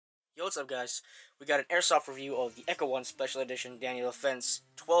What's up, guys? We got an Airsoft review of the Echo1 Special Edition Daniel Defence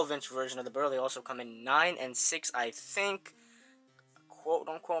 12-inch version of the barrel. They also come in 9 and 6, I think.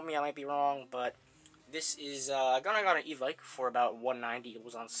 Don't quote me, I might be wrong, but this is a gun I got an e-bike for about $190. It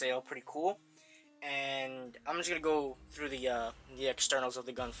was on sale, pretty cool. And I'm just gonna go through the externals of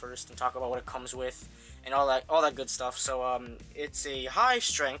the gun first and talk about what it comes with and all that good stuff. So it's a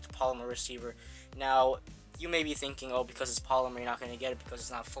high-strength polymer receiver. Now, you may be thinking, oh, because it's polymer, you're not going to get it because it's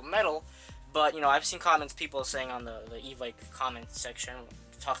not full metal. But, you know, I've seen comments, people saying on the e-bike comment section,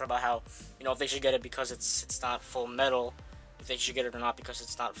 talking about how, you know, if they should get it because it's not full metal, if they should get it or not because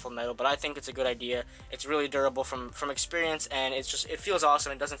it's not full metal. But I think it's a good idea. It's really durable from experience, and it feels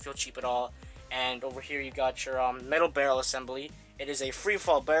awesome. It doesn't feel cheap at all. And over here you got your metal barrel assembly. It is a free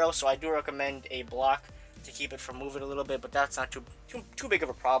fall barrel, so I do recommend a block to keep it from moving a little bit, but that's not too big of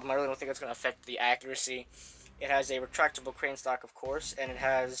a problem. I really don't think it's going to affect the accuracy. It has a retractable crane stock, of course, and it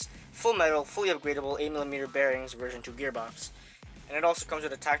has full metal, fully upgradable 8mm bearings, version 2 gearbox. And it also comes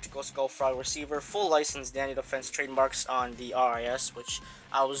with a tactical skull frog receiver, full licensed Daniel Defence trademarks on the RIS, which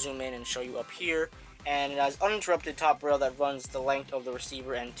I will zoom in and show you up here. And it has uninterrupted top rail that runs the length of the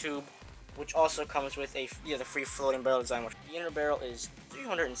receiver and tube, which also comes with the free floating barrel design. The inner barrel is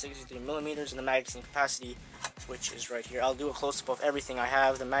 363mm, and the magazine capacity, which is right here. I'll do a close-up of everything I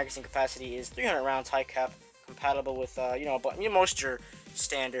have. The magazine capacity is 300 rounds high cap, compatible with most of your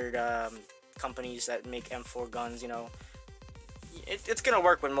standard companies that make M4 guns. You know, it's gonna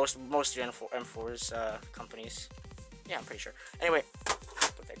work with most of your M4's companies. Yeah, I'm pretty sure. Anyway,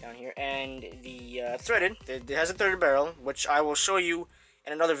 put that down here. And the threaded, it has a threaded barrel, which I will show you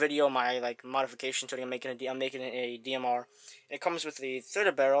in another video. My modification to it. I'm making a DMR. It comes with the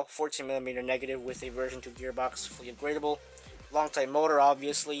threaded barrel, 14mm negative with a version 2 gearbox, fully upgradable, long type motor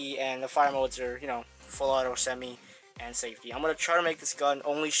obviously, and the fire modes are, you know, full auto, semi, and safety. I'm gonna try to make this gun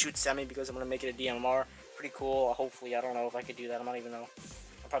only shoot semi because I'm gonna make it a DMR. Pretty cool. Hopefully, I don't know if I could do that. I don't even know.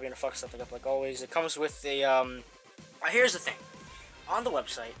 I'm probably gonna fuck something up like always. It comes with a here's the thing. On the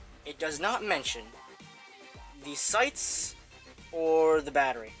website, it does not mention the sights or the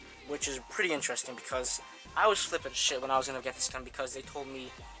battery, which is pretty interesting because I was flipping shit when I was gonna get this gun because they told me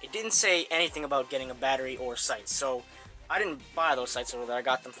it didn't say anything about getting a battery or sights. So I didn't buy those sights over there. I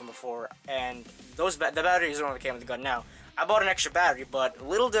got them from before, and the batteries are the one that came with the gun. Now I bought an extra battery, but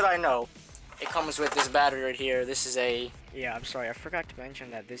little did I know it comes with this battery right here. This is a I'm sorry, I forgot to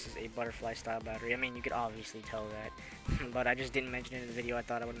mention that this is a butterfly style battery. I mean, you could obviously tell that, but I just didn't mention it in the video. I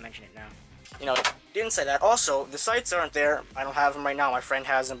thought I would mention it now. You know, didn't say that. Also, the sights aren't there. I don't have them right now. My friend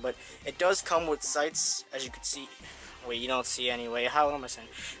has them, but it does come with sights, as you can see. Wait, you don't see anyway. How am I saying?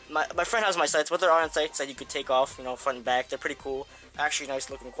 My friend has my sights, but there aren't sights that you could take off, you know, front and back. They're pretty cool. Actually, nice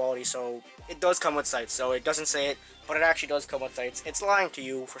looking quality, so it does come with sights. So it doesn't say it, but it actually does come with sights. It's lying to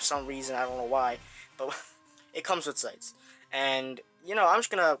you for some reason. I don't know why, but it comes with sights. And, you know, I'm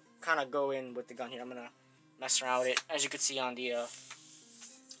just going to kind of go in with the gun here. I'm going to mess around with it. As you can see on the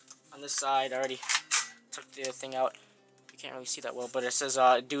on this side, I already took the thing out. You can't really see that well, but it says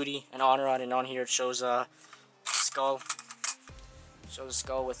duty and honor on it, and on here it shows skull. Shows a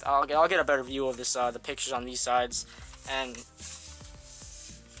skull with. I'll get a better view of this the pictures on these sides, and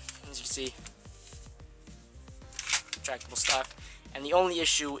as you can see, retractable stock. And the only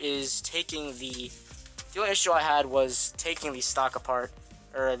issue is taking the only issue I had was taking the stock apart,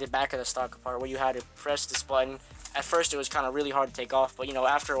 or the back of the stock apart, where you had to press this button. At first it was kind of really hard to take off, but you know,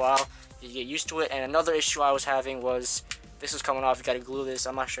 after a while you get used to it. And another issue I was having was this was coming off. You got to glue this.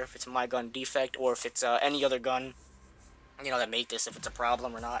 I'm not sure if it's my gun defect or if it's any other gun, you know, that made this, if it's a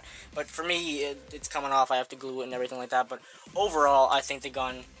problem or not. But for me, it's coming off. I have to glue it and everything like that. But overall, I think the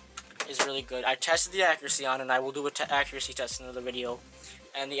gun is really good. I tested the accuracy on it, and I will do an accuracy test in another video.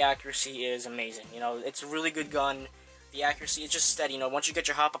 And the accuracy is amazing. You know, it's a really good gun. The accuracy is just steady. You know, once you get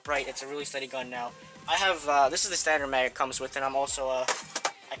your hop up right, it's a really steady gun now. I have, this is the standard mag it comes with, and I'm also, I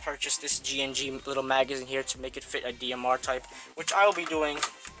purchased this G&G little magazine here to make it fit a DMR type, which I will be doing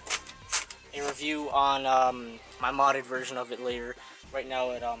a review on, my modded version of it later. Right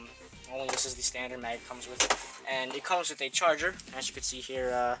now, only this is the standard mag it comes with, and it comes with a charger, as you can see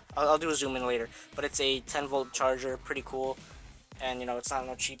here. I'll do a zoom in later, but it's a 10-volt charger, pretty cool, and, you know, it's not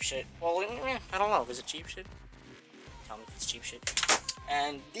no cheap shit. Well, I don't know, is it cheap shit? Tell me if it's cheap shit.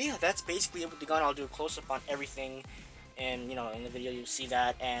 And yeah, that's basically it with the gun. I'll do a close-up on everything, and you know, in the video you'll see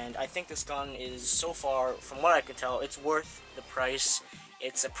that. And I think this gun is, so far, from what I can tell, it's worth the price.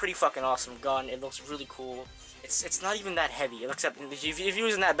 It's a pretty fucking awesome gun. It looks really cool. It's not even that heavy, except if you're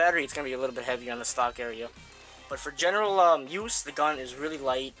using that battery, it's gonna be a little bit heavier on the stock area. But for general use, the gun is really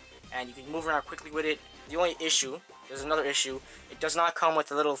light, and you can move around quickly with it. The only issue there's another issue. It does not come with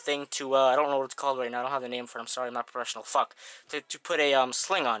a little thing to, I don't know what it's called right now. I don't have the name for it. I'm sorry, I'm not professional. Fuck. To put a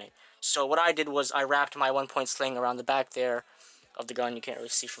sling on it. So what I did was I wrapped my 1-point sling around the back there of the gun. You can't really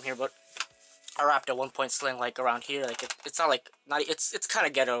see from here, but I wrapped a 1-point sling like around here. Like it's not like it's kind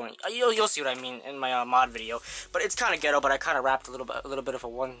of ghetto. You'll see what I mean in my mod video. But it's kind of ghetto. But I kind of wrapped a little bit of a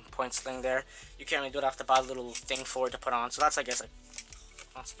 1-point sling there. You can't really do it. I have to buy a little thing for it to put on. So that's, I guess,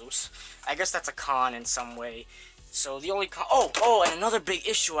 that's loose. I guess that's a con in some way. So the only con. Oh, and another big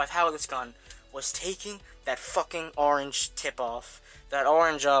issue I've had with this gun was taking that fucking orange tip off. That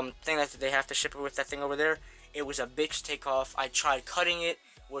orange thing that they have to ship it with. That thing over there. It was a bitch to take off. I tried cutting it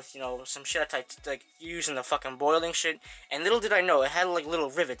with, you know, some shit I tried like using the fucking boiling shit, and little did I know it had like little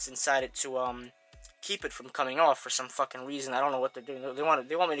rivets inside it to keep it from coming off for some fucking reason. I don't know what they're doing.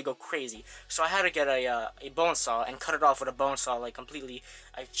 They want me to go crazy, so I had to get a bone saw and cut it off with a bone saw, like completely.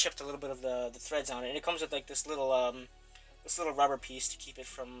 I chipped a little bit of the threads on it, and it comes with like this little rubber piece to keep it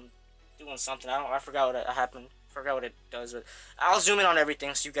from doing something. I forgot what happened. Forgot what it does, but I'll zoom in on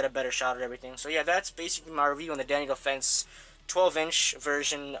everything so you get a better shot at everything. So yeah, that's basically my review on the Daniel Defence 12-inch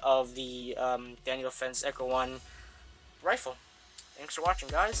version of the Daniel Defence Echo1 rifle. Thanks for watching,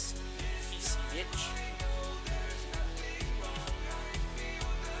 guys. Peace, bitch.